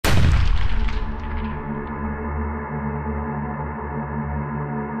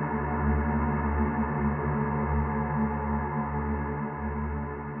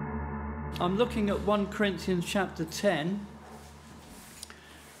I'm looking at 1 Corinthians chapter 10,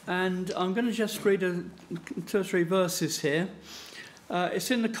 and I'm going to just read 2 or 3 verses here. It's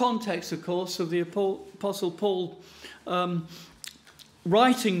in the context, of course, of the Apostle Paul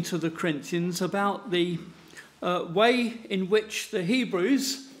writing to the Corinthians about the way in which the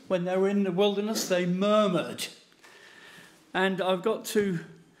Hebrews, when they were in the wilderness, they murmured. And I've got to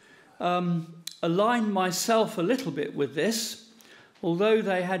align myself a little bit with this. Although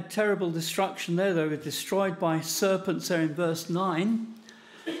they had terrible destruction there, they were destroyed by serpents there in verse 9,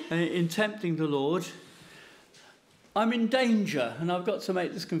 in tempting the Lord. I'm in danger, and I've got to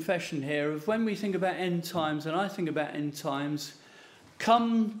make this confession here, of when we think about end times, and I think about end times,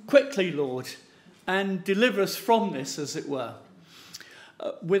 come quickly, Lord, and deliver us from this, as it were.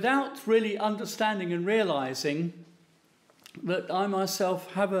 Without really understanding and realising that I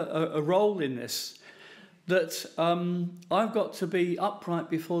myself have a role in this, that I've got to be upright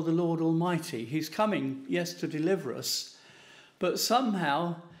before the Lord Almighty. He's coming, yes, to deliver us, but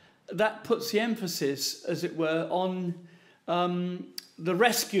somehow that puts the emphasis, as it were, on the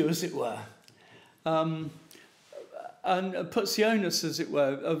rescue, as it were, and puts the onus, as it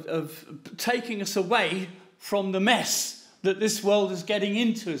were, of taking us away from the mess that this world is getting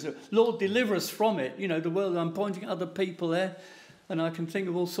into. So, Lord, deliver us from it. You know, the world, I'm pointing at other people there, and I can think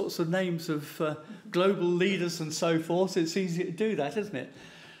of all sorts of names of global leaders and so forth. It's easy to do that, isn't it?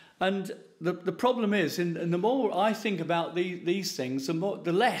 And the problem is, and the more I think about these things, the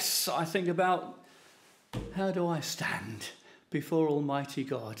less I think about, how do I stand before Almighty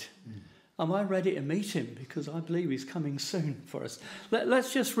God? Am I ready to meet him? Because I believe he's coming soon for us.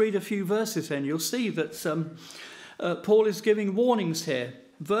 Let's just read a few verses then. You'll see that Paul is giving warnings here.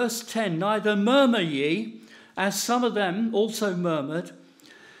 Verse 10, neither murmur ye, as some of them also murmured,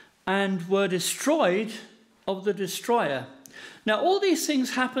 and were destroyed of the destroyer. Now all these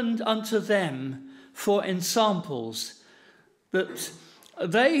things happened unto them for ensamples, that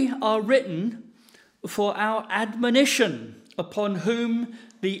they are written for our admonition, upon whom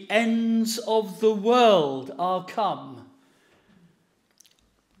the ends of the world are come.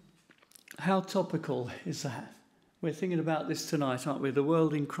 How topical is that? We're thinking about this tonight, aren't we? The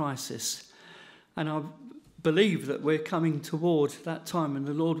world in crisis. And I believe that we're coming toward that time and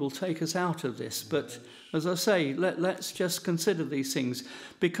the Lord will take us out of this. But as I say, let's just consider these things.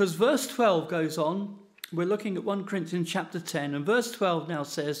 Because verse 12 goes on. We're looking at 1 Corinthians chapter 10. And verse 12 now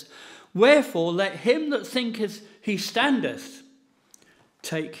says, wherefore let him that thinketh he standeth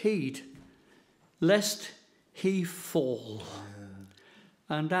take heed, lest he fall.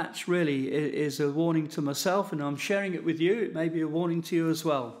 And that really is a warning to myself, and I'm sharing it with you. It may be a warning to you as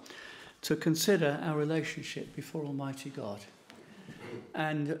well, to consider our relationship before Almighty God,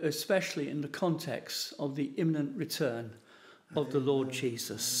 and especially in the context of the imminent return of the Lord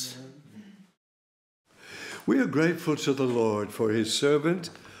Jesus. We are grateful to the Lord for his servant,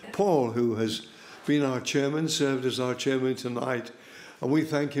 Paul, who has been our chairman, served as our chairman tonight, and we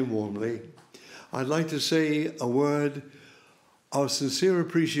thank him warmly. I'd like to say a word of sincere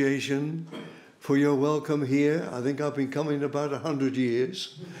appreciation for your welcome here. I think I've been coming about 100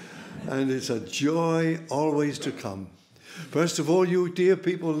 years, and it's a joy always to come. First of all, you dear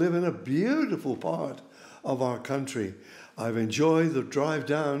people live in a beautiful part of our country. I've enjoyed the drive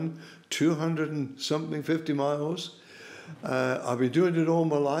down 200 and something, 50 miles. I've been doing it all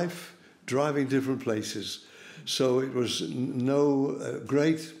my life, driving different places. So it was no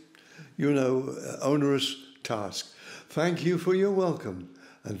great, onerous task. Thank you for your welcome,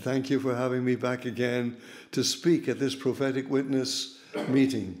 and thank you for having me back again to speak at this prophetic witness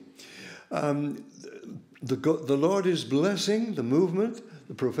meeting. The Lord is blessing the movement,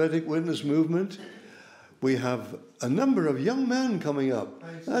 the prophetic witness movement. We have a number of young men coming up.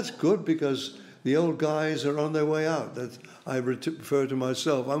 That's good, because the old guys are on their way out. That I refer to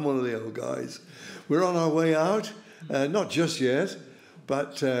myself. I'm one of the old guys. We're on our way out, not just yet,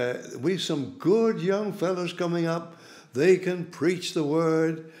 but we've some good young fellows coming up. They can preach the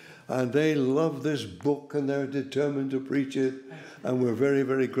word, and they love this book, and they're determined to preach it. And we're very,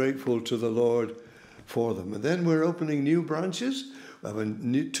 very grateful to the Lord for them. And then we're opening new branches. We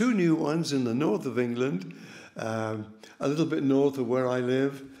have 2 new ones in the north of England, a little bit north of where I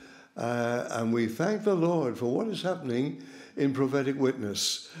live. And we thank the Lord for what is happening in prophetic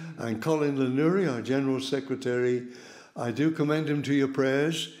witness. And Colin Lenuri, our General Secretary, I do commend him to your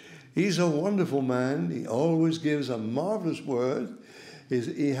prayers. He's a wonderful man. He always gives a marvelous word.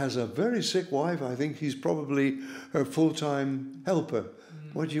 He has a very sick wife. I think he's probably her full-time helper.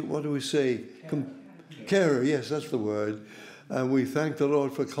 What do we say? Carer, yes, that's the word. And we thank the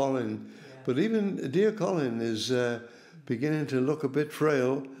Lord for Colin. But even dear Colin is beginning to look a bit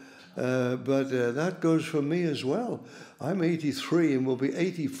frail. But that goes for me as well. I'm 83 and will be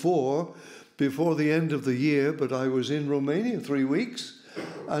 84 before the end of the year, but I was in Romania 3 weeks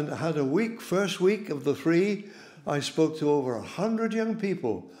and had first week of the 3, I spoke to over 100 young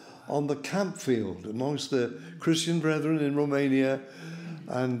people on the camp field amongst the Christian brethren in Romania.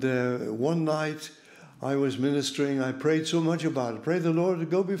 And one night I was ministering. I prayed so much about it. Prayed the Lord to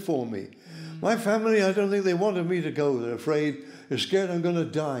go before me. My family, I don't think they wanted me to go. They're afraid, they're scared I'm going to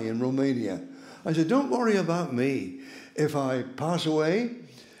die in Romania. I said, don't worry about me. If I pass away,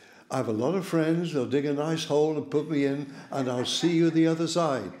 I have a lot of friends. They'll dig a nice hole and put me in, and I'll see you the other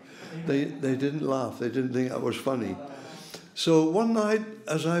side. They didn't laugh. They didn't think that was funny. So one night,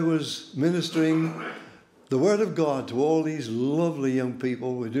 as I was ministering the Word of God to all these lovely young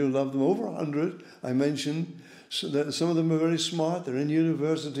people, we do love them, over 100, I mentioned. So that some of them are very smart. They're in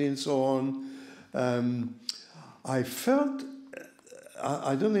university and so on. I felt,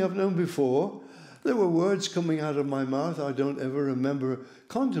 I don't think I've known before, there were words coming out of my mouth I don't ever remember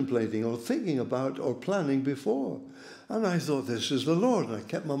contemplating or thinking about or planning before. And I thought, this is the Lord. And I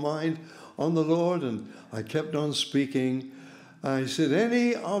kept my mind on the Lord, and I kept on speaking. I said,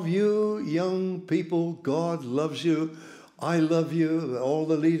 any of you young people, God loves you. I love you. All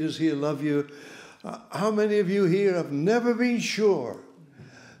the leaders here love you. How many of you here have never been sure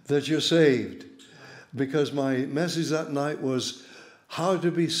that you're saved? Because my message that night was how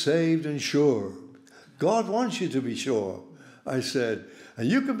to be saved and sure. God wants you to be sure, I said. And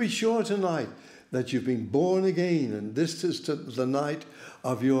you can be sure tonight that you've been born again, and this is the night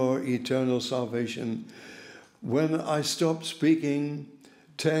of your eternal salvation. When I stopped speaking,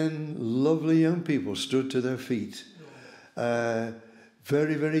 10 lovely young people stood to their feet.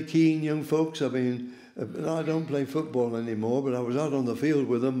 Very, very keen young folks. I mean, I don't play football anymore, but I was out on the field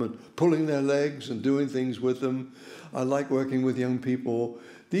with them and pulling their legs and doing things with them. I like working with young people.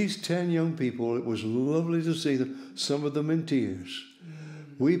 These 10 young people, it was lovely to see them, some of them in tears,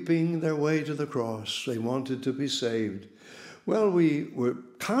 weeping their way to the cross. They wanted to be saved. Well, we were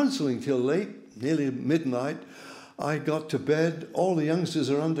counseling till late, nearly midnight. I got to bed. All the youngsters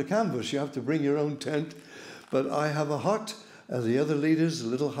are under canvas. You have to bring your own tent. But I have a hut, as the other leaders, a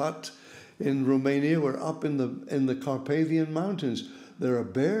little hut in Romania. We're up in the Carpathian Mountains. There are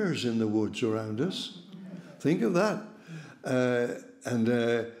bears in the woods around us. Think of that.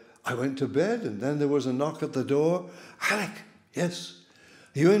 I went to bed, and then there was a knock at the door. Alec, yes.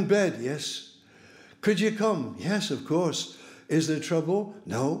 Are you in bed? Yes. Could you come? Yes, of course. Is there trouble?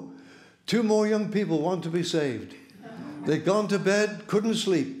 No. 2 more young people want to be saved. They'd gone to bed, couldn't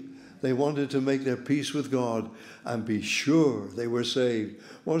sleep. They wanted to make their peace with God and be sure they were saved.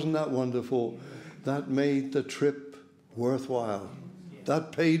 Wasn't that wonderful? That made the trip worthwhile.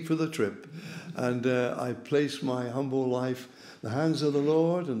 That paid for the trip. And I placed my humble life in the hands of the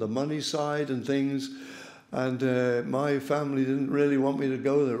Lord and the money side and things. And my family didn't really want me to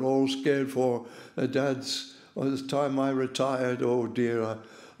go. They're all scared for Dad's. By the time I retired, oh dear,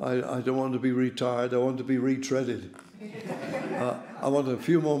 I don't want to be retired. I want to be retreaded. I want a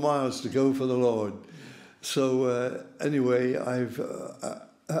few more miles to go for the Lord. So anyway, I've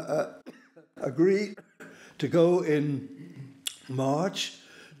agreed to go in March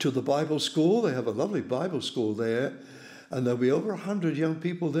to the Bible school. They have a lovely Bible school there. And there'll be over 100 young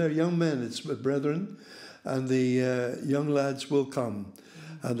people there, young men, it's brethren. And the young lads will come.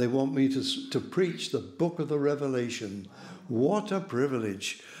 And they want me to preach the book of the Revelation. What a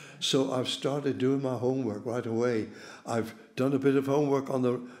privilege. So I've started doing my homework right away. I've done a bit of homework on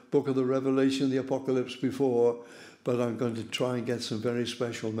the book of the Revelation, the Apocalypse before, but I'm going to try and get some very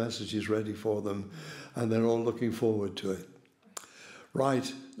special messages ready for them, and they're all looking forward to it.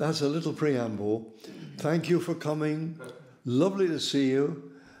 Right, that's a little preamble. Thank you for coming. Lovely to see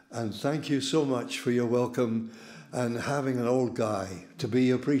you, and thank you so much for your welcome and having an old guy to be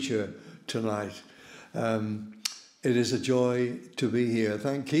your preacher tonight. It is a joy to be here.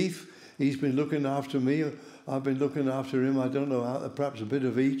 Thank Keith. He's been looking after me. I've been looking after him. I don't know, how, perhaps a bit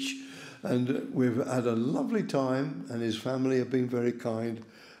of each. And we've had a lovely time, and his family have been very kind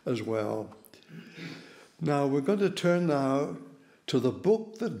as well. Now, we're going to turn now to the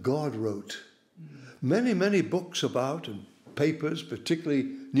book that God wrote. Many, many books about, and papers,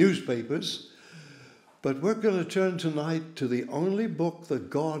 particularly newspapers. But we're going to turn tonight to the only book that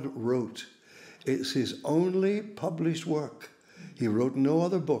God wrote. It's his only published work. He wrote no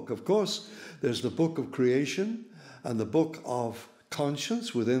other book. Of course, there's the book of creation and the book of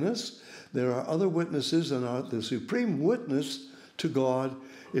conscience within us. There are other witnesses, and the supreme witness to God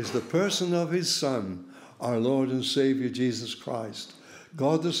is the person of his Son, our Lord and Savior, Jesus Christ.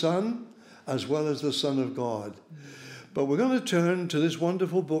 God the Son, as well as the Son of God. But we're going to turn to this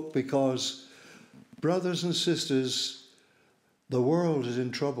wonderful book because, brothers and sisters, the world is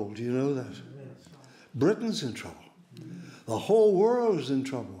in trouble. Do you know that? Britain's in trouble. The whole world is in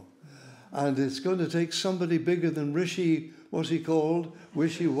trouble. And it's going to take somebody bigger than Rishi, what's he called?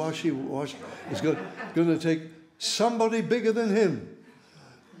 Wishy-washy. It's going to take somebody bigger than him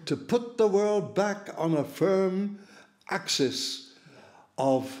to put the world back on a firm axis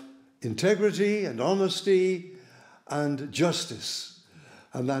of integrity and honesty and justice.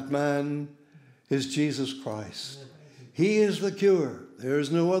 And that man is Jesus Christ. He is the cure. There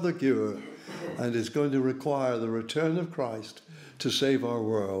is no other cure. And it's going to require the return of Christ to save our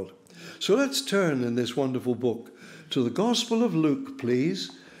world. So let's turn in this wonderful book to the Gospel of Luke,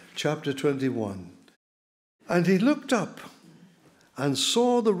 please, chapter 21. And he looked up and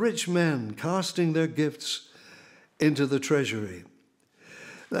saw the rich men casting their gifts into the treasury.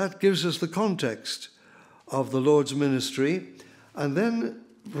 That gives us the context of the Lord's ministry. And then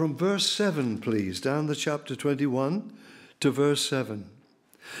from verse 7, please, down the chapter 21 to verse 7.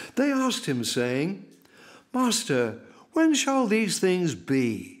 They asked him, saying, Master, when shall these things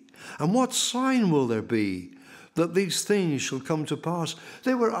be? And what sign will there be that these things shall come to pass?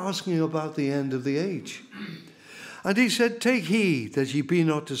 They were asking about the end of the age. And he said, Take heed that ye be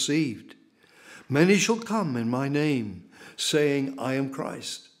not deceived. Many shall come in my name, saying, I am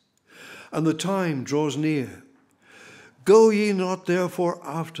Christ. And the time draws near. Go ye not therefore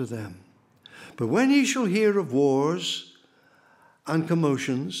after them. But when ye shall hear of wars and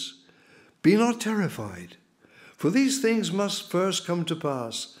commotions, be not terrified. For these things must first come to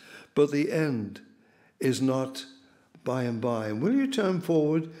pass, but the end is not by and by. And will you turn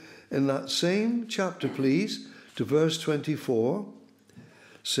forward in that same chapter, please, to verse 24?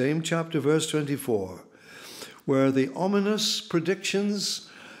 Same chapter, verse 24, where the ominous predictions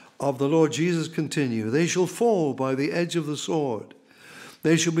of the Lord Jesus continue. They shall fall by the edge of the sword.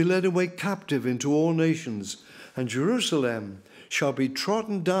 They shall be led away captive into all nations, and Jerusalem shall be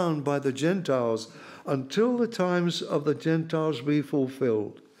trodden down by the Gentiles until the times of the Gentiles be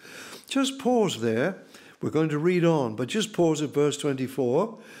fulfilled. Just pause there. We're going to read on, but just pause at verse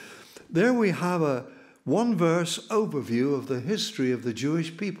 24. There we have a one-verse overview of the history of the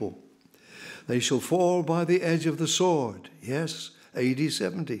Jewish people. They shall fall by the edge of the sword. Yes, AD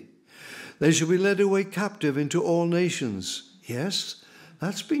 70. They shall be led away captive into all nations. Yes,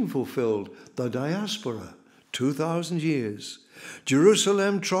 that's been fulfilled. The diaspora, 2,000 years.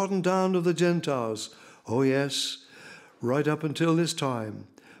 Jerusalem trodden down of the Gentiles. Oh yes, right up until this time.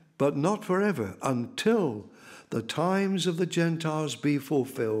 But not forever, until the times of the Gentiles be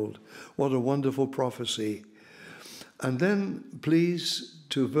fulfilled. What a wonderful prophecy. And then, please,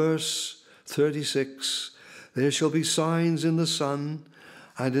 to verse 36. There shall be signs in the sun,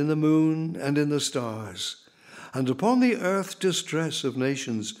 and in the moon, and in the stars. And upon the earth distress of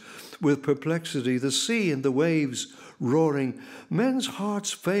nations, with perplexity, the sea and the waves roaring, men's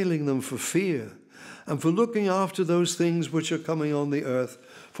hearts failing them for fear, and for looking after those things which are coming on the earth.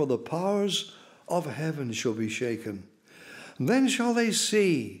 For the powers of heaven shall be shaken. And then shall they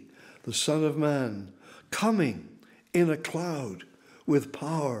see the Son of Man coming in a cloud with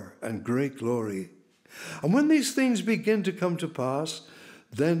power and great glory. And when these things begin to come to pass,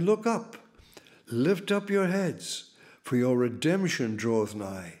 then look up, lift up your heads, for your redemption draweth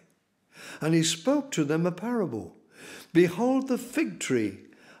nigh. And he spoke to them a parable. Behold the fig tree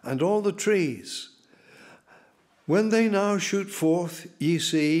and all the trees. When they now shoot forth, ye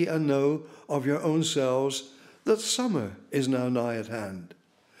see and know of your own selves that summer is now nigh at hand.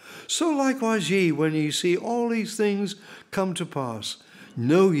 So likewise ye, when ye see all these things come to pass,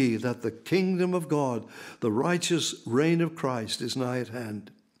 know ye that the kingdom of God, the righteous reign of Christ, is nigh at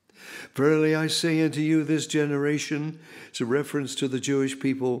hand. Verily I say unto you, this generation, it's a reference to the Jewish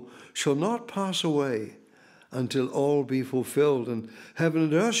people, shall not pass away until all be fulfilled. And heaven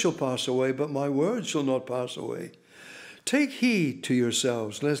and earth shall pass away, but my word shall not pass away. Take heed to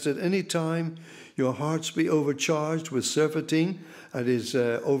yourselves, lest at any time your hearts be overcharged with surfeiting, that is,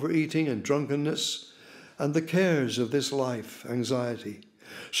 overeating and drunkenness, and the cares of this life, anxiety,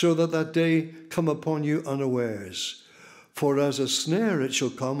 so that that day come upon you unawares. For as a snare it shall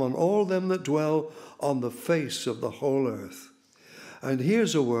come on all them that dwell on the face of the whole earth. And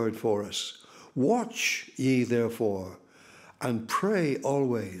here's a word for us. Watch ye therefore, and pray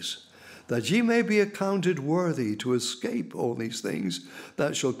always, that ye may be accounted worthy to escape all these things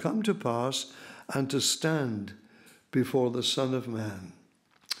that shall come to pass, and to stand before the Son of Man.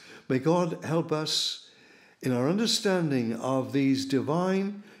 May God help us in our understanding of these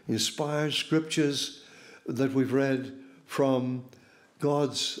divine, inspired scriptures that we've read from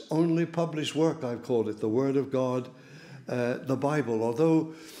God's only published work, I've called it, the Word of God, the Bible.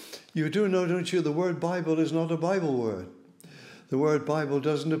 Although you do know, don't you, the word Bible is not a Bible word. The word Bible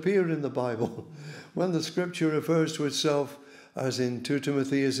doesn't appear in the Bible. When the scripture refers to itself, as in 2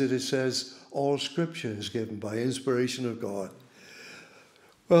 Timothy, as it says, all scripture is given by inspiration of God.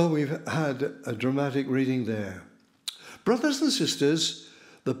 Well, we've had a dramatic reading there. Brothers and sisters,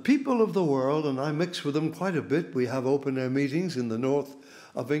 the people of the world, and I mix with them quite a bit. We have open-air meetings in the north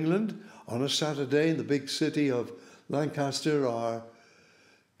of England on a Saturday in the big city of Lancaster, our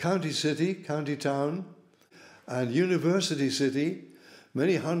county city, county town, and university city.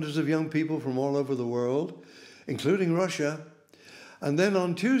 Many hundreds of young people from all over the world, including Russia. And then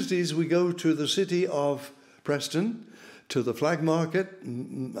on Tuesdays, we go to the city of Preston, to the flag market,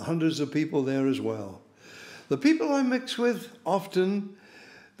 hundreds of people there as well. The people I mix with, often,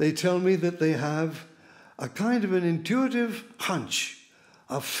 they tell me that they have a kind of an intuitive hunch,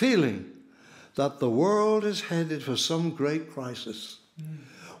 a feeling that the world is headed for some great crisis.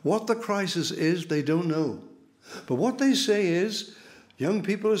 What the crisis is, they don't know. But what they say is, young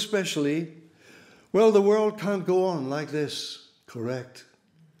people especially, well, the world can't go on like this. Correct.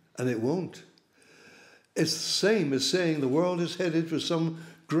 And it won't. It's the same as saying the world is headed for some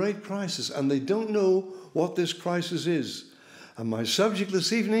great crisis, and they don't know what this crisis is. And my subject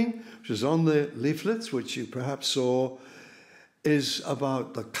this evening, which is on the leaflets, which you perhaps saw, is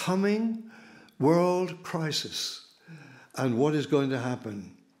about the coming world crisis and what is going to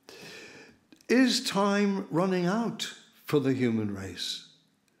happen. Is time running out for the human race?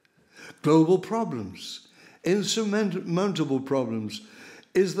 Global problems, insurmountable problems.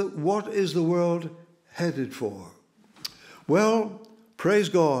 What is the world headed for? Well, praise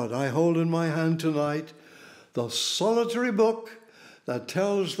God, I hold in my hand tonight the solitary book that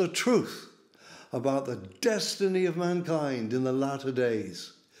tells the truth about the destiny of mankind in the latter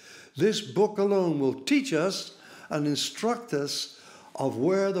days. This book alone will teach us and instruct us of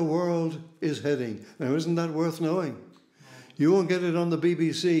where the world is heading. Now, isn't that worth knowing? You won't get it on the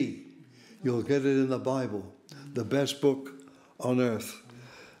BBC. You'll get it in the Bible, the best book on earth.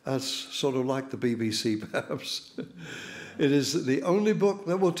 That's sort of like the BBC, perhaps. It is the only book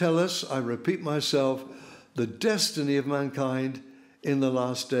that will tell us, I repeat myself, the destiny of mankind in the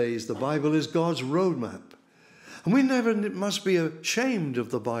last days. The Bible is God's roadmap. And we never must be ashamed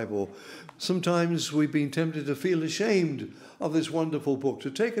of the Bible. Sometimes we've been tempted to feel ashamed of this wonderful book,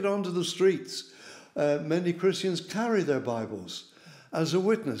 to take it onto the streets. Many Christians carry their Bibles as a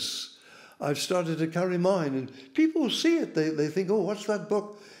witness. I've started to carry mine, and people see it. They think, oh, what's that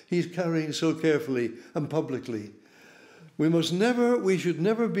book he's carrying so carefully and publicly? We should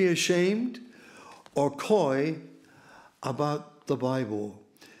never be ashamed or coy about the Bible.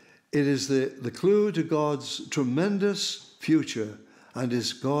 It is the clue to God's tremendous future and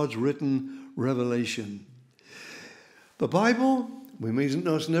is God's written revelation. The Bible, we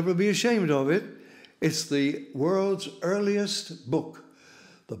must never be ashamed of it. It's the world's earliest book.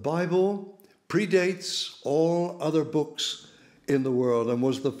 The Bible predates all other books in the world and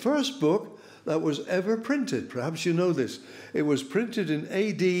was the first book that was ever printed. Perhaps you know this. It was printed in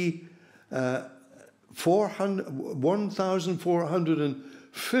AD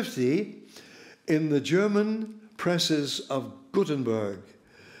 1450 in the German presses of Gutenberg.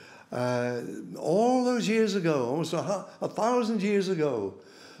 All those years ago, almost 1,000 years ago,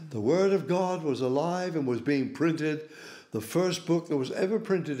 the Word of God was alive and was being printed. The first book that was ever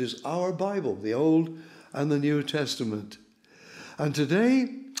printed is our Bible, the Old and the New Testament. And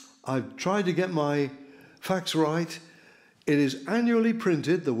today, I've tried to get my facts right. It is annually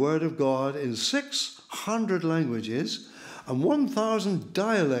printed, the Word of God, in 600 languages and 1,000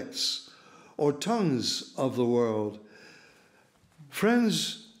 dialects or tongues of the world.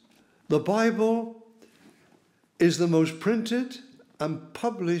 Friends, the Bible is the most printed and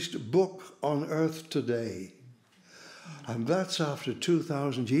published book on earth today. And that's after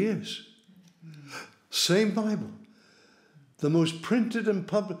 2,000 years. Same Bible. The most printed and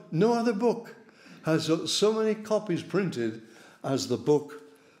published. No other book has so many copies printed as the book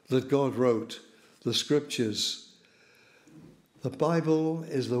that God wrote, the Scriptures. The Bible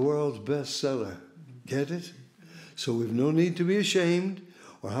is the world's bestseller. Get it? So we've no need to be ashamed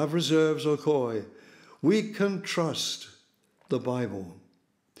or have reserves or coy. We can trust the Bible.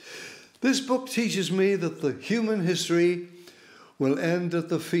 This book teaches me that the human history will end at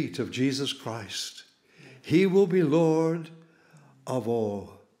the feet of Jesus Christ. He will be Lord of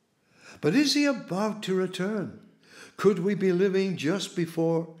all. But is he about to return? Could we be living just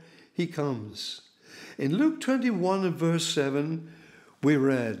before he comes? In Luke 21 and verse 7, we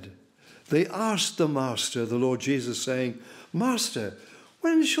read, they asked the Master, the Lord Jesus, saying, Master,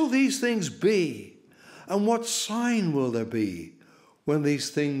 when shall these things be? And what sign will there be when these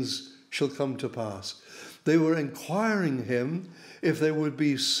things shall come to pass? They were inquiring him if there would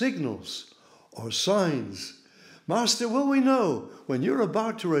be signals or signs. Master, will we know when you're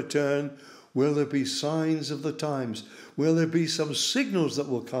about to return, will there be signs of the times? Will there be some signals that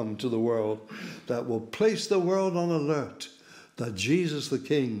will come to the world that will place the world on alert that Jesus the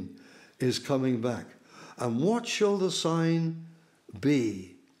King is coming back? And what shall the sign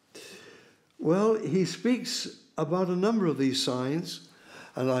be? Well, he speaks about a number of these signs,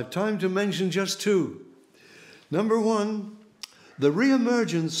 and I've time to mention just two. Number one, the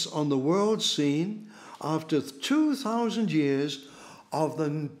re-emergence on the world scene after 2,000 years of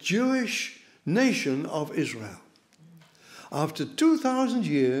the Jewish nation of Israel. After 2,000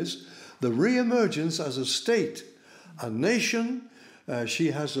 years, the re-emergence as a state, a nation. She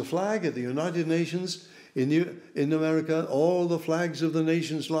has a flag at the United Nations in America. All the flags of the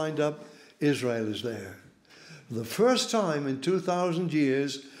nations lined up. Israel is there. For the first time in 2,000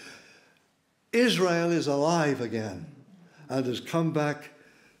 years, Israel is alive again and has come back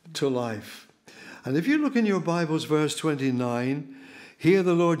to life. And if you look in your Bibles, verse 29, here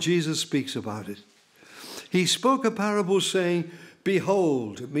the Lord Jesus speaks about it. He spoke a parable saying,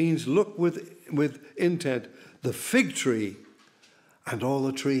 behold, it means look with intent, the fig tree and all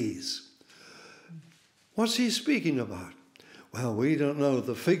the trees. What's he speaking about? Well, we don't know.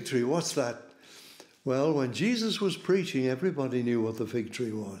 The fig tree, what's that? Well, when Jesus was preaching, everybody knew what the fig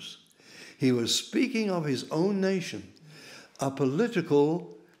tree was. He was speaking of his own nation, a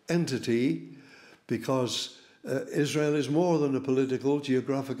political entity, because Israel is more than a political,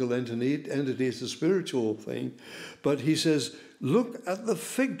 geographical entity. It's a spiritual thing. But he says, look at the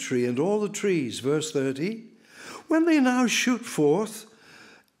fig tree and all the trees, verse 30. When they now shoot forth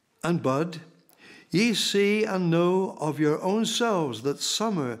and bud, ye see and know of your own selves that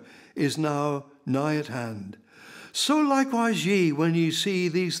summer is now nigh at hand. So likewise ye, when ye see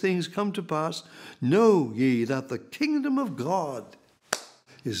these things come to pass, know ye that the kingdom of God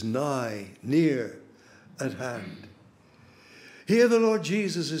is nigh, near at hand. Here the Lord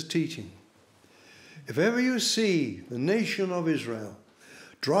Jesus is teaching. If ever you see the nation of Israel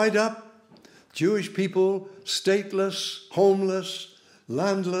dried up, Jewish people stateless, homeless,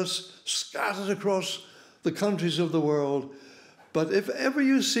 landless, scattered across the countries of the world, but if ever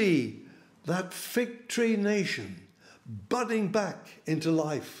you see that fig tree nation budding back into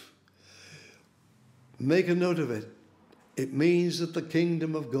life, make a note of it. It means that the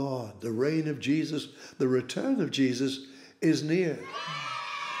kingdom of God, the reign of Jesus, the return of Jesus is near.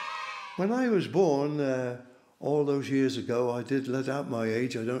 When I was born all those years ago, I did let out my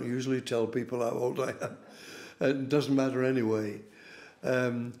age. I don't usually tell people how old I am. It doesn't matter anyway.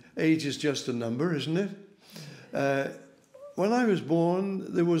 Age is just a number, isn't it? When I was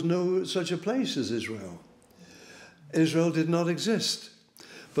born, there was no such a place as Israel. Israel did not exist.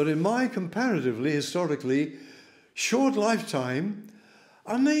 But in my comparatively, historically, short lifetime,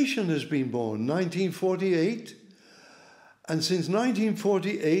 a nation has been born, 1948. And since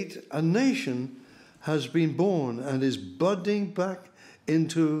 1948, a nation has been born and is budding back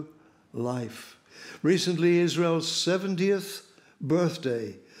into life. Recently, Israel's 70th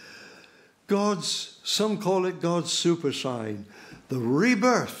birthday. Some call it God's super sign, the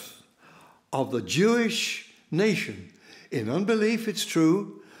rebirth of the Jewish nation. In unbelief, it's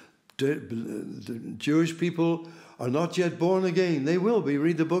true. The Jewish people are not yet born again. They will be.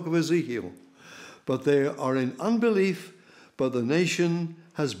 Read the book of Ezekiel. But they are in unbelief, but the nation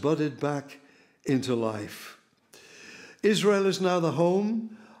has budded back into life. Israel is now the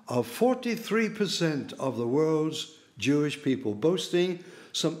home of 43% of the world's Jewish people, boasting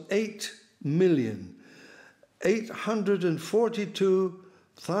some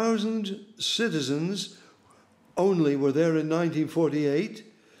 8,842,000 citizens only were there in 1948.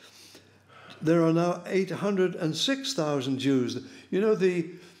 There are now 806,000 Jews. You know,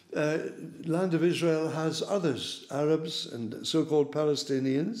 the land of Israel has others, Arabs and so-called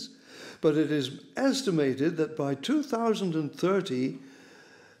Palestinians, but it is estimated that by 2030,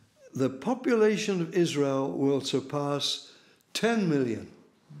 the population of Israel will surpass 10 million.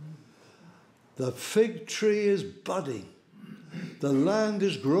 The fig tree is budding. The land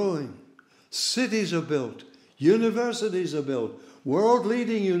is growing. Cities are built. Universities are built.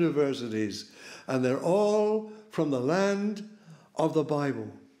 World-leading universities. And they're all from the land of the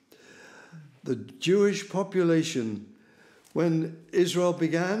Bible. The Jewish population, when Israel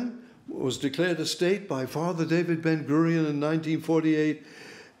began, was declared a state by Father David Ben-Gurion in 1948.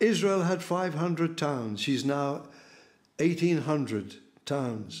 Israel had 500 towns. She's now 1,800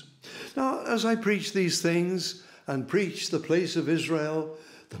 towns. Now, as I preach these things and preach the place of Israel,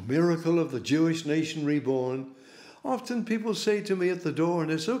 the miracle of the Jewish nation reborn. Often people say to me at the door,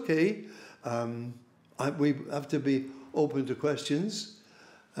 and it's okay, we have to be open to questions,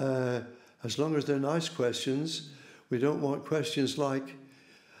 as long as they're nice questions. We don't want questions like,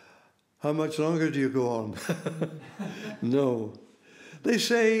 how much longer do you go on? No. They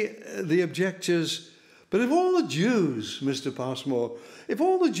say, the objectors, but if all the Jews, Mr. Passmore, if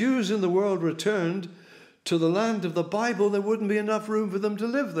all the Jews in the world returned to the land of the Bible, there wouldn't be enough room for them to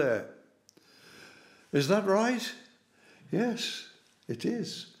live there. Is that right? Yes, it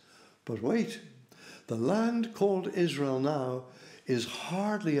is. But wait, the land called Israel now is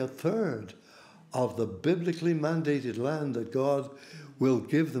hardly a third of the biblically mandated land that God will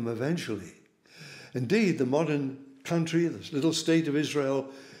give them eventually. Indeed, the modern country, this little state of Israel,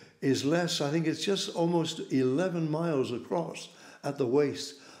 is less, I think it's just almost 11 miles across at the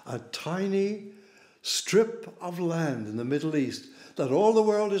waist, a tiny strip of land in the Middle East that all the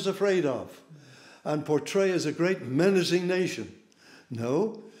world is afraid of and portray as a great menacing nation.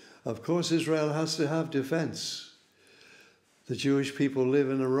 No, of course Israel has to have defense. The Jewish people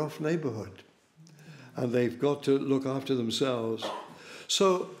live in a rough neighborhood and they've got to look after themselves.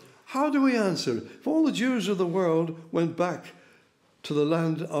 So how do we answer? If all the Jews of the world went back to the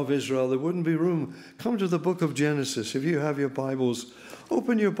land of Israel, there wouldn't be room. Come to the book of Genesis. If you have your Bibles,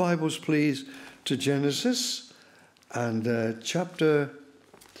 open your Bibles, please, to Genesis and chapter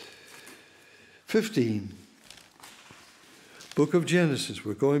 15. Book of Genesis.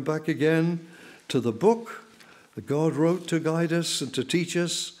 We're going back again to the book that God wrote to guide us and to teach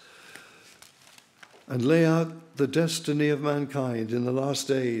us and lay out the destiny of mankind in the last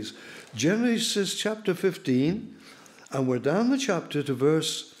days. Genesis chapter 15, and we're down the chapter to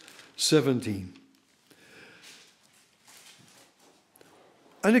verse 17.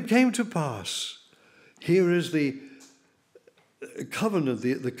 And it came to pass, here is the covenant,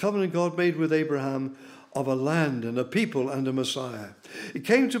 the covenant God made with Abraham of a land and a people and a Messiah. It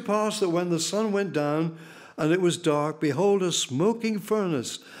came to pass that when the sun went down and it was dark, behold, a smoking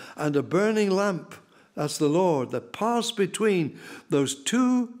furnace and a burning lamp, that's the Lord, that passed between those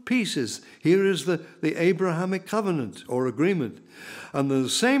two pieces. Here is the Abrahamic covenant or agreement. And the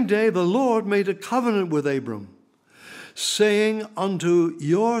same day the Lord made a covenant with Abram, saying, unto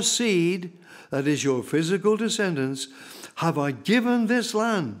your seed, that is your physical descendants, have I given this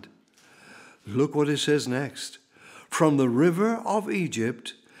land. Look what it says next. From the river of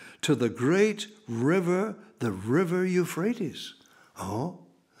Egypt to the great river, the river Euphrates. Oh,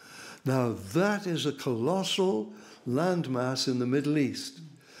 now that is a colossal landmass in the Middle East.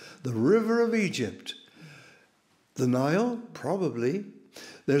 The river of Egypt. The Nile, probably.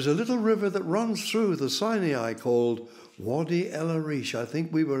 There's a little river that runs through the Sinai called Wadi El Arish. I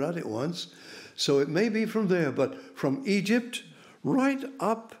think we were at it once. So it may be from there, but from Egypt right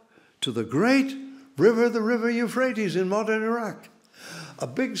up to the great river, the river Euphrates in modern Iraq. A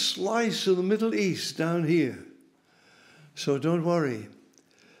big slice of the Middle East down here. So don't worry.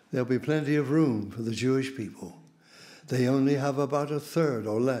 There'll be plenty of room for the Jewish people. They only have about a third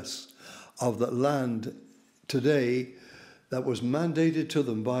or less of the land today that was mandated to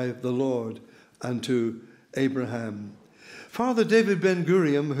them by the Lord and to Abraham. Father David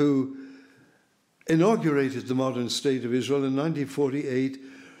Ben-Gurion, who inaugurated the modern state of Israel in 1948,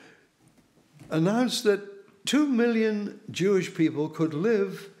 announced that 2 million Jewish people could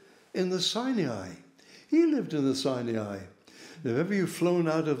live in the Sinai. He lived in the Sinai. If ever you've flown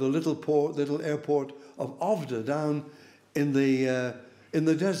out of the little airport of Ovda down in the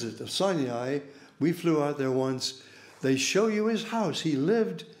desert of Sinai, we flew out there once. They show you his house. He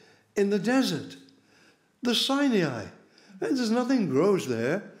lived in the desert, the Sinai. And there's nothing grows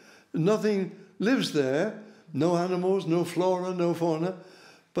there, nothing lives there, no animals, no flora, no fauna,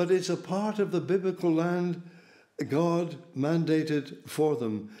 but it's a part of the biblical land God mandated for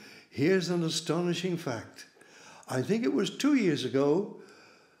them. Here's an astonishing fact. I think it was 2 years ago,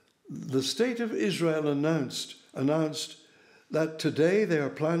 the state of Israel announced that today they are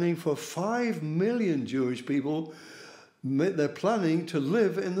planning for 5 million Jewish people. They're planning to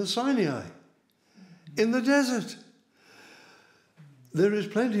live in the Sinai, in the desert. There is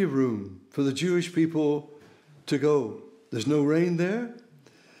plenty of room for the Jewish people to go. There's no rain there.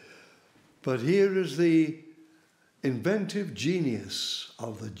 But here is the inventive genius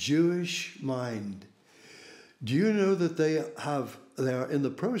of the Jewish mind. Do you know that they are in the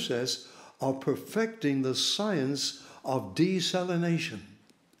process of perfecting the science of desalination?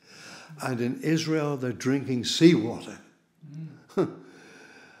 And in Israel, they're drinking seawater.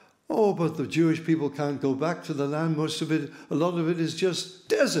 Oh, but the Jewish people can't go back to the land. Most of it, a lot of it is just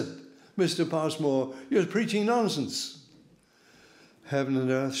desert. Mr. Passmore, you're preaching nonsense. Heaven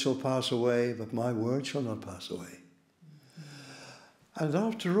and earth shall pass away, but my word shall not pass away. And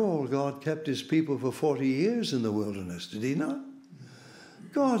after all, God kept his people for 40 years in the wilderness, did he not?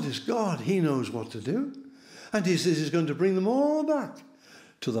 God is God. He knows what to do. And he says he's going to bring them all back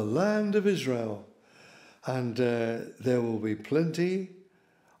to the land of Israel. And there will be plenty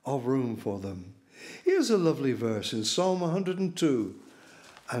of room for them. Here's a lovely verse in Psalm 102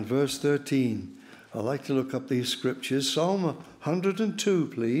 and verse 13. I like to look up these scriptures. Psalm 102,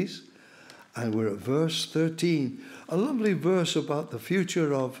 please. And we're at verse 13. A lovely verse about the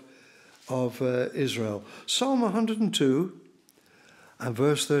future of Israel. Psalm 102 and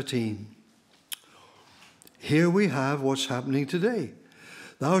verse 13. Here we have what's happening today.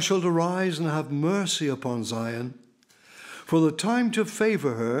 Thou shalt arise and have mercy upon Zion, for the time to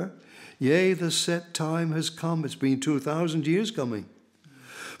favor her, yea, the set time has come. It's been 2,000 years coming.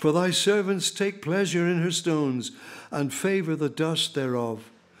 For thy servants take pleasure in her stones, and favor the dust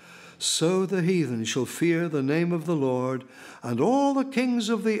thereof. So the heathen shall fear the name of the Lord, and all the kings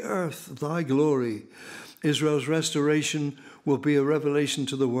of the earth thy glory. Israel's restoration will be a revelation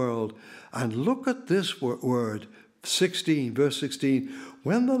to the world. And look at this word, 16, verse 16.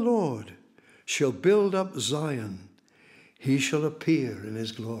 When the Lord shall build up Zion, he shall appear in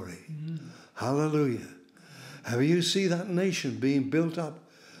his glory. Hallelujah. Have you seen that nation being built up?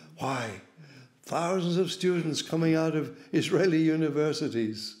 Why? Thousands of students coming out of Israeli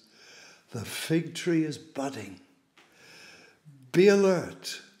universities. The fig tree is budding. Be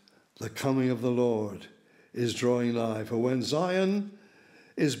alert. The coming of the Lord is drawing nigh. For when Zion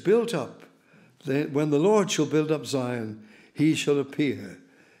is built up, when the Lord shall build up Zion, he shall appear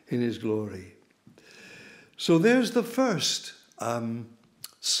in his glory. So there's the first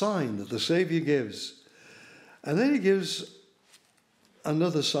sign that the Savior gives. And then he gives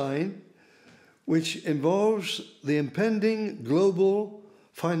another sign which involves the impending global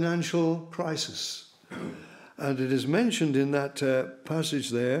financial crisis. And it is mentioned in that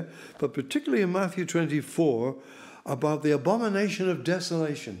passage there, but particularly in Matthew 24, about the abomination of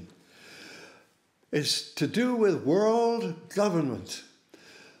desolation. It's to do with world government.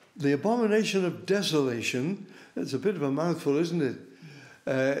 The abomination of desolation, it's a bit of a mouthful, isn't it?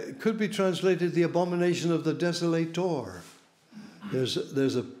 It could be translated the abomination of the desolator.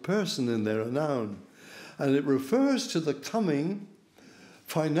 There's a person in there, a noun. And it refers to the coming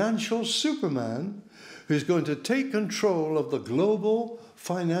financial superman who's going to take control of the global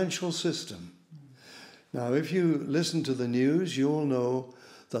financial system. Now, if you listen to the news, you'll know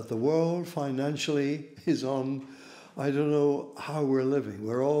that the world financially is on, I don't know how we're living.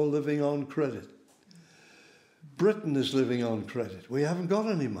 We're all living on credit. Britain is living on credit. We haven't got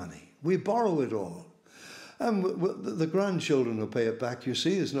any money. We borrow it all. And the grandchildren will pay it back, you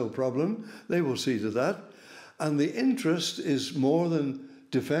see. There's no problem. They will see to that. And the interest is more than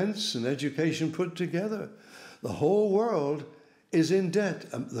defense and education put together. The whole world is in debt.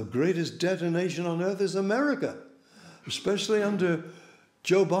 The greatest debtor nation on earth is America, especially under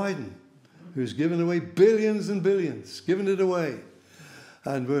Joe Biden, who's given away billions and billions, given it away.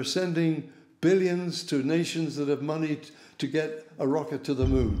 And we're sending billions to nations that have money to get a rocket to the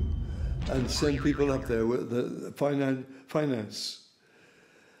moon and send people up there with the finance.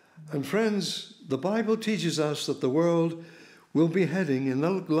 And friends, the Bible teaches us that the world will be heading in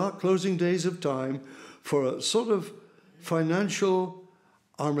the closing days of time for a sort of financial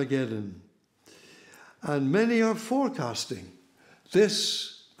Armageddon. And many are forecasting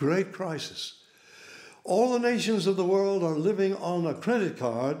this great crisis. All the nations of the world are living on a credit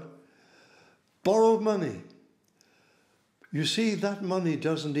card, borrowed money. You see, that money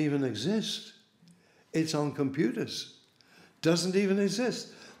doesn't even exist. It's on computers. Doesn't even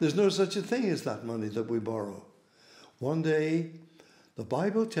exist. There's no such a thing as that money that we borrow. One day, the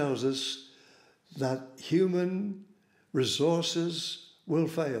Bible tells us that human resources will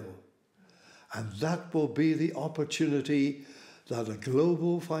fail. And that will be the opportunity that a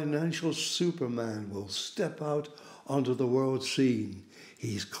global financial superman will step out onto the world scene.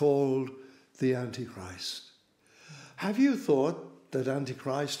 He's called the Antichrist. Have you thought that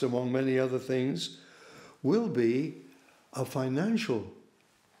Antichrist, among many other things, will be a financial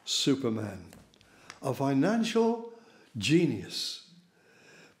superman, a financial genius?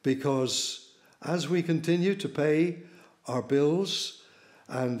 Because as we continue to pay our bills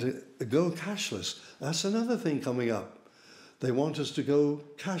and go cashless, that's another thing coming up. They want us to go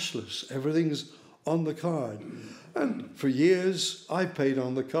cashless. Everything's on the card. And for years, I paid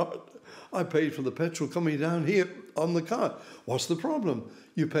on the card. I paid for the petrol coming down here on the card. What's the problem?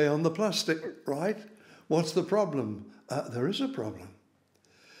 You pay on the plastic, right? What's the problem? There is a problem.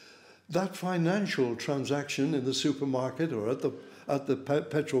 That financial transaction in the supermarket or at the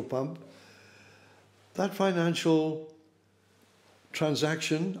petrol pump, that financial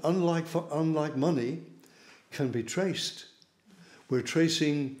transaction, unlike money, can be traced. We're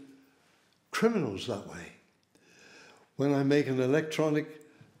tracing criminals that way. When I make an electronic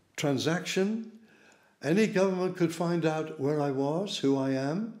transaction, any government could find out where I was, who I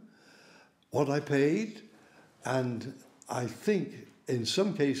am, what I paid, and I think in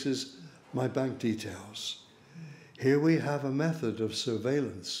some cases my bank details. Here we have a method of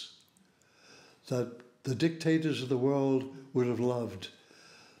surveillance that the dictators of the world would have loved,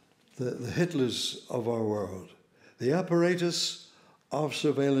 the Hitlers of our world, the apparatus of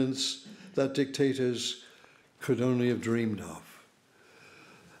surveillance that dictators could only have dreamed of.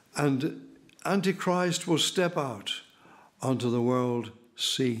 And Antichrist will step out onto the world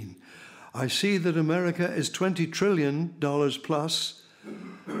scene. I see that America is $20 trillion plus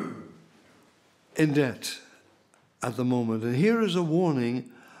in debt at the moment. And here is a warning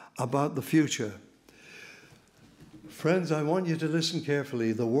about the future. Friends, I want you to listen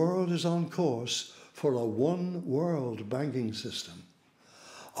carefully. The world is on course for a one-world banking system,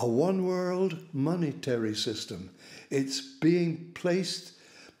 a one-world monetary system. It's being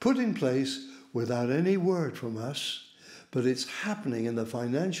put in place without any word from us, but it's happening in the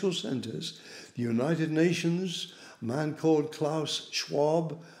financial centers. The United Nations, a man called Klaus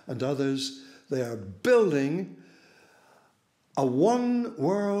Schwab and others, they are building a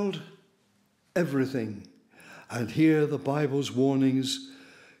one-world everything. And here the Bible's warnings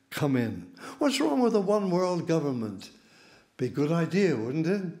come in. What's wrong with a one-world government? Be a good idea, wouldn't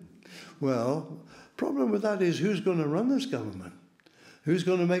it? Well, problem with that is who's going to run this government? Who's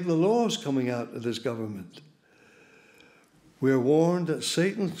going to make the laws coming out of this government? We're warned that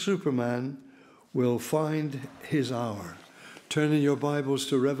Satan's Superman will find his hour. Turn in your Bibles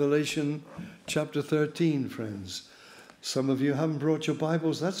to Revelation chapter 13, friends. Some of you haven't brought your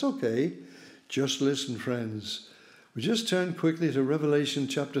Bibles. That's okay. Just listen, friends. We just turn quickly to Revelation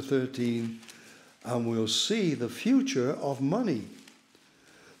chapter 13, and we'll see the future of money.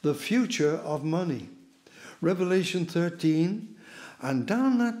 The future of money. Revelation 13, and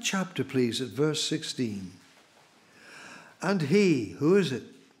down that chapter, please, at verse 16. And he, who is it?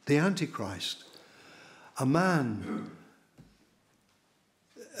 The Antichrist, a man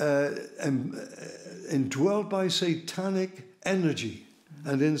indwelt by satanic energy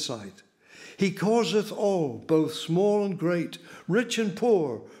and insight. He causeth all, both small and great, rich and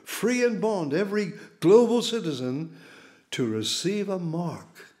poor, free and bond, every global citizen, to receive a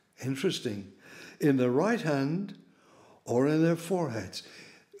mark, interesting, in their right hand or in their foreheads.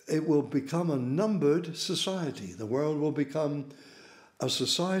 It will become a numbered society. The world will become a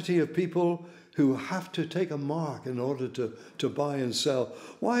society of people who have to take a mark in order to buy and sell.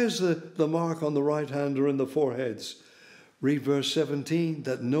 Why is the mark on the right hand or in the foreheads? Read verse 17,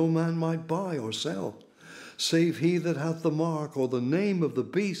 that no man might buy or sell, save he that hath the mark or the name of the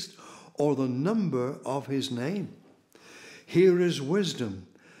beast or the number of his name. Here is wisdom.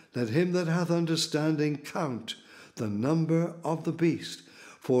 Let him that hath understanding count the number of the beast,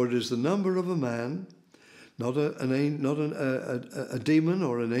 for it is the number of a man, not a demon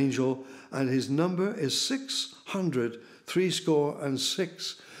or an angel, and his number is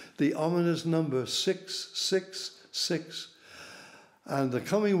 666, the ominous number 666. And the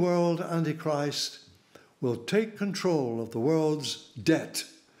coming world, Antichrist, will take control of the world's debt.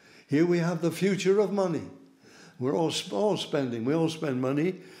 Here we have the future of money. We're all spending. We all spend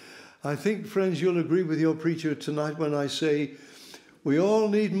money. I think, friends, you'll agree with your preacher tonight when I say we all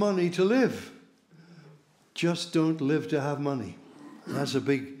need money to live. Just don't live to have money. That's a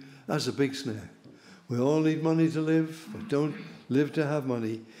big snare. We all need money to live, but don't live to have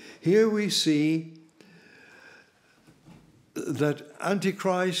money. Here we see that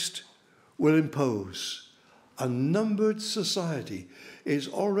Antichrist will impose a numbered society. It's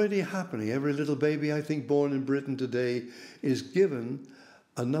already happening. Every little baby, I think, born in Britain today is given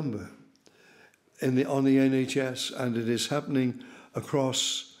a number on the NHS, and it is happening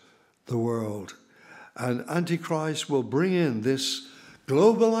across the world. And Antichrist will bring in this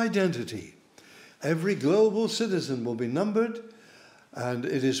global identity. Every global citizen will be numbered, and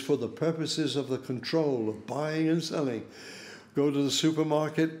it is for the purposes of the control of buying and selling. Go to the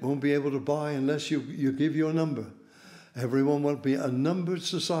supermarket, won't be able to buy unless you give your number. Everyone will be a numbered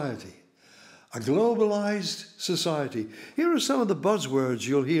society, a globalized society. Here are some of the buzzwords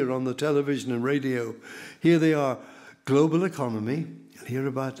you'll hear on the television and radio. Here they are: global economy, you'll hear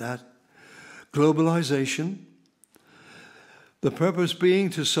about that. Globalization, the purpose being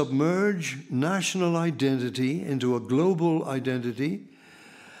to submerge national identity into a global identity,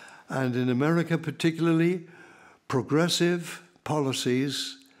 and in America particularly, progressive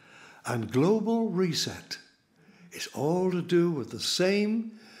policies, and global reset. It's all to do with the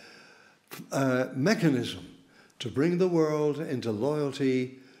same mechanism to bring the world into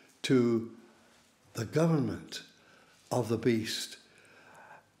loyalty to the government of the beast.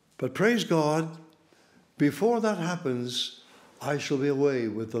 But praise God, before that happens, I shall be away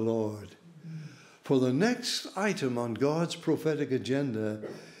with the Lord. For the next item on God's prophetic agenda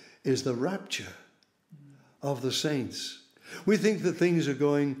is the rapture of the saints. We think that things are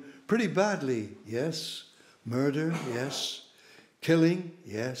going pretty badly. Yes. Murder, yes. Killing,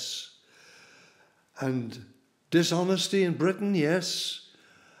 yes. And dishonesty in Britain, yes.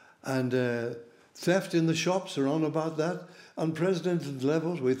 And theft in the shops are on about that. Unprecedented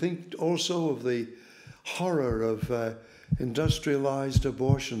levels. We think also of the horror of industrialized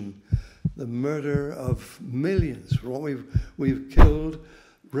abortion, the murder of millions. What we've killed,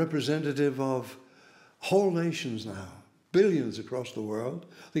 representative of whole nations now, billions across the world.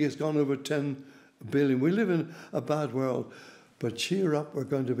 I think it's gone over 10 billion. We live in a bad world, but cheer up, we're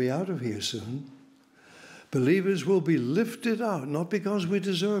going to be out of here soon. Believers will be lifted out, not because we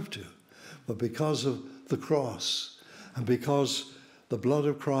deserve to, but because of the cross and because the blood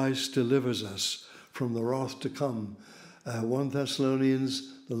of Christ delivers us from the wrath to come. 1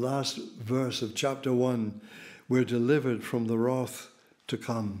 Thessalonians, the last verse of chapter 1, we're delivered from the wrath to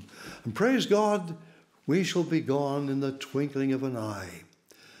come. And praise God, we shall be gone in the twinkling of an eye.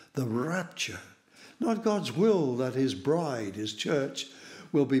 The rapture, not God's will that his bride, his church,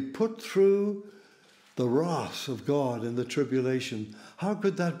 will be put through the wrath of God in the tribulation. How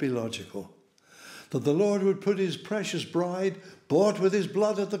could that be logical? That the Lord would put his precious bride, bought with his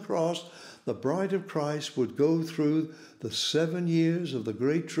blood at the cross, the bride of Christ would go through the 7 years of the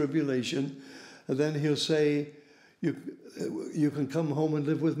great tribulation, and then he'll say, you can come home and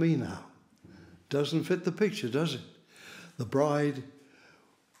live with me now. Doesn't fit the picture, does it? The bride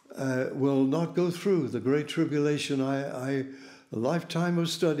will not go through the great tribulation. A lifetime of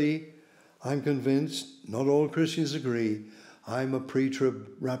study, I'm convinced, not all Christians agree, I'm a pre-trib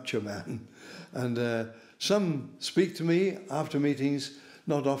rapture man. And some speak to me after meetings,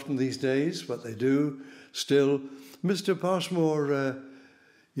 not often these days, but they do still. Mr. Passmore,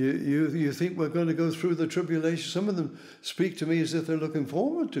 you think we're going to go through the tribulation? Some of them speak to me as if they're looking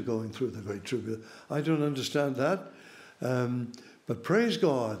forward to going through the great tribulation. I don't understand that. But praise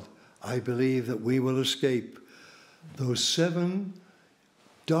God, I believe that we will escape those 7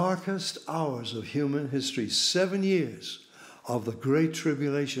 darkest hours of human history, 7 years of the great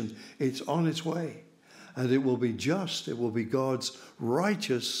tribulation. It's on its way, and it will be just. It will be God's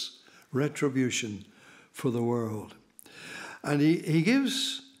righteous retribution for the world. And he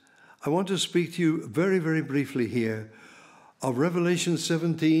gives, I want to speak to you very, very briefly here of Revelation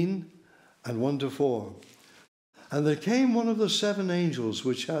 17 and 1-4. And there came one of the 7 angels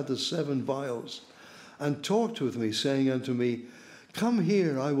which had the 7 vials, and talked with me, saying unto me, Come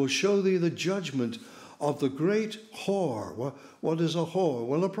here, I will show thee the judgment of the great whore. What is a whore?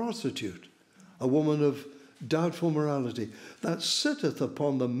 Well, a prostitute, a woman of doubtful morality, that sitteth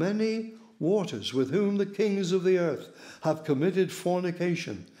upon the many waters, with whom the kings of the earth have committed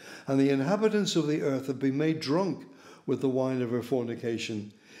fornication, and the inhabitants of the earth have been made drunk with the wine of her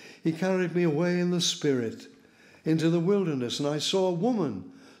fornication. He carried me away in the spirit into the wilderness, and I saw a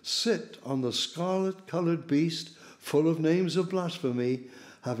woman sit on the scarlet-coloured beast, full of names of blasphemy,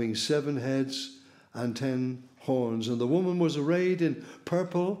 having 7 heads and 10 horns. And the woman was arrayed in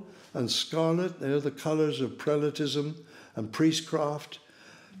purple and scarlet, they are the colours of prelatism and priestcraft,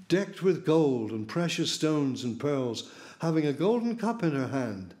 decked with gold and precious stones and pearls, having a golden cup in her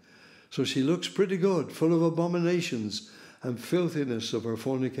hand. So she looks pretty good, full of abominations and filthiness of her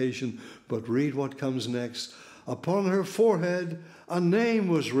fornication. But read what comes next. Upon her forehead a name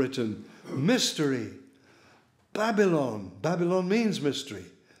was written, Mystery, Babylon. Babylon means mystery.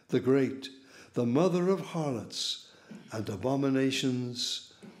 The great, the mother of harlots and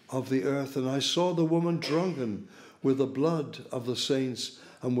abominations of the earth. And I saw the woman drunken with the blood of the saints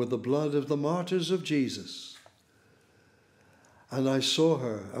and with the blood of the martyrs of Jesus. And I saw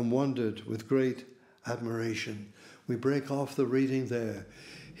her and wondered with great admiration. We break off the reading there.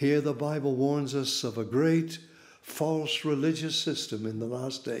 Here the Bible warns us of a great false religious system in the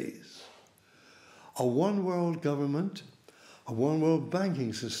last days. A one-world government, a one-world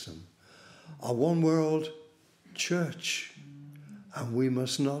banking system, a one-world church, and we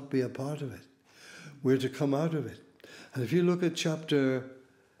must not be a part of it. We're to come out of it. And if you look at chapter,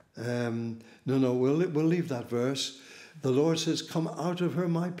 we'll leave that verse. The Lord says, Come out of her,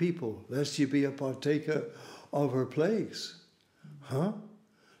 my people, lest ye be a partaker of her plagues.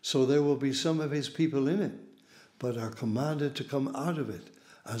 So there will be some of his people in it. but are commanded to come out of it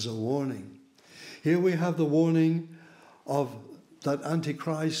as a warning. Here we have the warning of that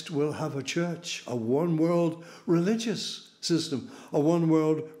Antichrist will have a church, a one-world religious system, a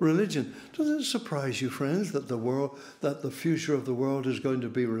one-world religion. Does it surprise you, friends, that the future of the world is going to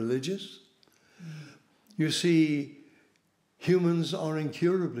be religious? You see, humans are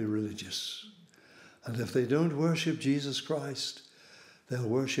incurably religious. And if they don't worship Jesus Christ, they'll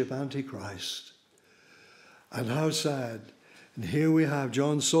worship Antichrist. And how sad. And here we have,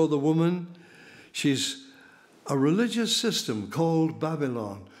 John saw the woman. She's a religious system called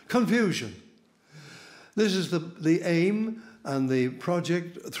Babylon. Confusion. This is the aim and the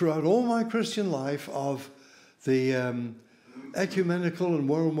project throughout all my Christian life of the ecumenical and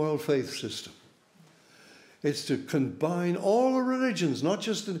world faith system. It's to combine all the religions, not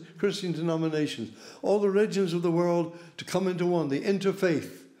just the Christian denominations, all the religions of the world to come into one, the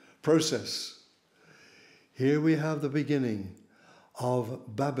interfaith process. Here we have the beginning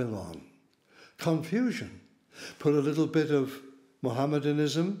of Babylon. Confusion. Put a little bit of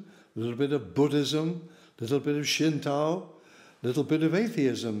Mohammedanism, a little bit of Buddhism, a little bit of Shinto, a little bit of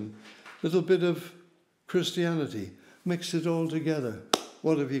atheism, a little bit of Christianity. Mix it all together.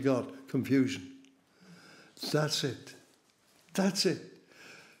 What have you got? Confusion. That's it. That's it.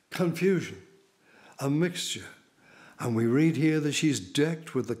 Confusion. A mixture. And we read here that she's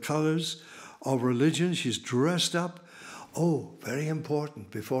decked with the colours of religion. She's dressed up. Oh, very important.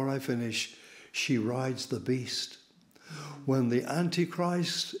 Before I finish, she rides the beast. When the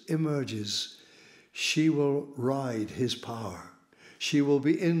Antichrist emerges, she will ride his power. She will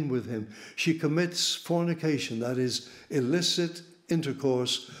be in with him. She commits fornication, that is, illicit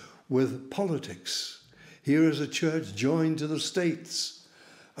intercourse with politics. Here is a church joined to the states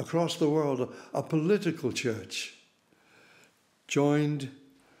across the world, a political church joined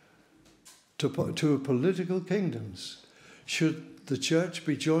to political kingdoms. Should the church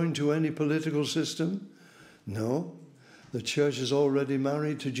be joined to any political system? No. The church is already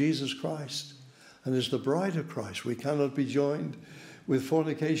married to Jesus Christ and is the bride of Christ. We cannot be joined with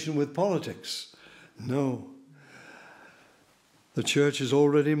fornication with politics. No. The church is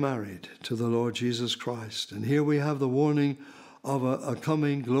already married to the Lord Jesus Christ. And here we have the warning of a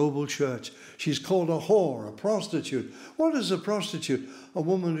coming global church. She's called a whore, a prostitute. What is a prostitute? A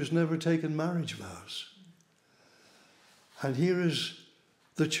woman who's never taken marriage vows. And here is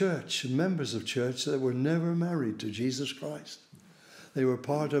the church, members of church that were never married to Jesus Christ. They were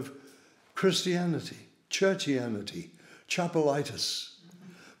part of Christianity, churchianity, chapelitis.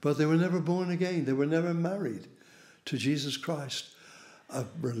 But they were never born again. They were never married to Jesus Christ. A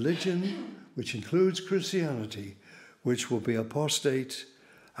religion which includes Christianity, which will be apostate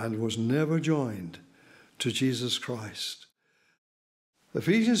and was never joined to Jesus Christ.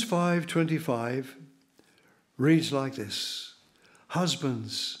 Ephesians 5:25 reads like this: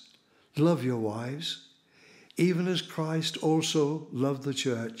 Husbands, love your wives, even as Christ also loved the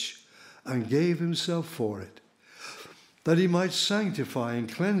church and gave himself for it, that he might sanctify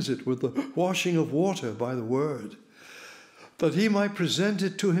and cleanse it with the washing of water by the word, that he might present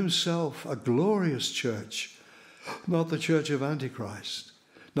it to himself a glorious church, not the church of Antichrist,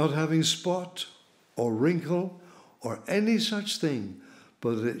 not having spot or wrinkle or any such thing,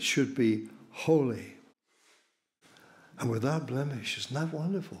 but that it should be holy and without blemish. Isn't that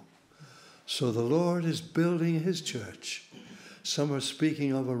wonderful? So the Lord is building his church. Some are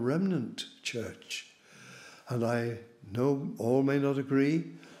speaking of a remnant church. And I know all may not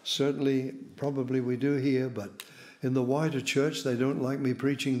agree. Certainly, probably we do here, but in the wider church, they don't like me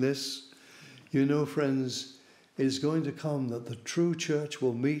preaching this. You know, friends, it is going to come that the true church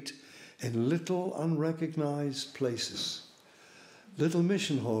will meet in little unrecognized places. Little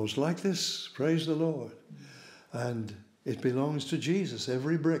mission halls like this, praise the Lord. And it belongs to Jesus,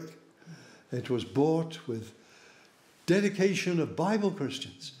 every brick. It was bought with dedication of Bible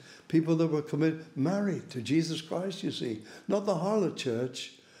Christians, people that were married to Jesus Christ, you see. Not the harlot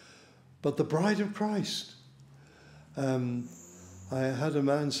church, but the bride of Christ. I had a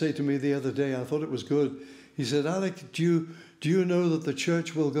man say to me the other day, I thought it was good. He said, Alec, do you know that the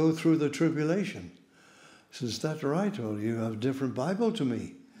church will go through the tribulation? I said, is that right? Well, you have a different Bible to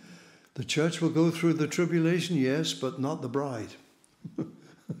me. The church will go through the tribulation, yes, but not the bride.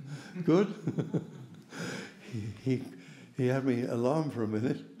 Good? He had me alarmed for a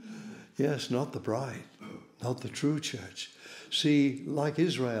minute. Yes, not the bride, not the true church. See, like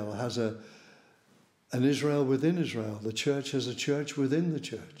Israel has an Israel within Israel, the church has a church within the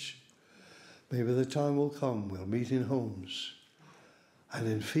church. Maybe the time will come, we'll meet in homes and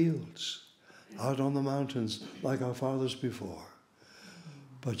in fields, out on the mountains like our fathers before.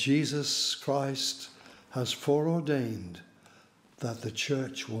 But Jesus Christ, has foreordained that the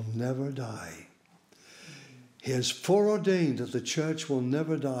church will never die. He has foreordained that the church will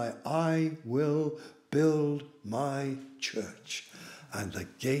never die. I will build my church, and the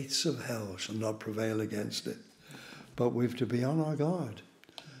gates of hell shall not prevail against it. But we've to be on our guard.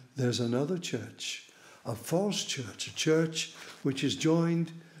 There's another church, a false church, a church which is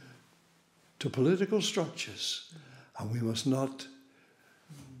joined to political structures, and we must not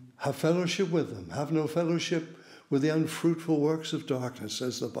have fellowship with them, have no fellowship with the unfruitful works of darkness,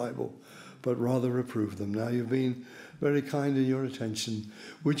 says the Bible, but rather reprove them. Now, you've been very kind in your attention.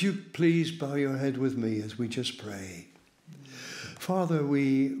 Would you please bow your head with me as we just pray? Father,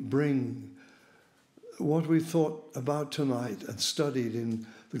 we bring what we thought about tonight and studied in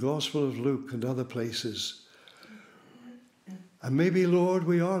the Gospel of Luke and other places. And maybe, Lord,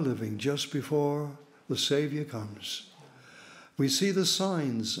 we are living just before the Saviour comes. We see the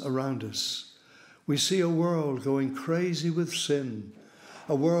signs around us. We see a world going crazy with sin,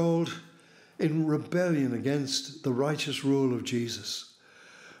 a world in rebellion against the righteous rule of Jesus.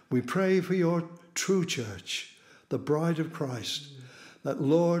 We pray for your true church, the bride of Christ, that,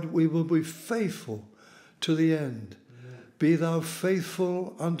 Lord, we will be faithful to the end. Be thou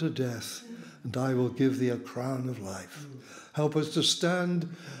faithful unto death, and I will give thee a crown of life. Help us to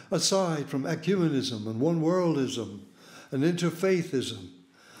stand aside from ecumenism and one-worldism and interfaithism,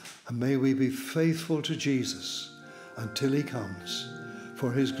 and may we be faithful to Jesus until he comes.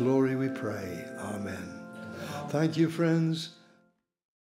 For his glory we pray. Amen. Thank you, friends.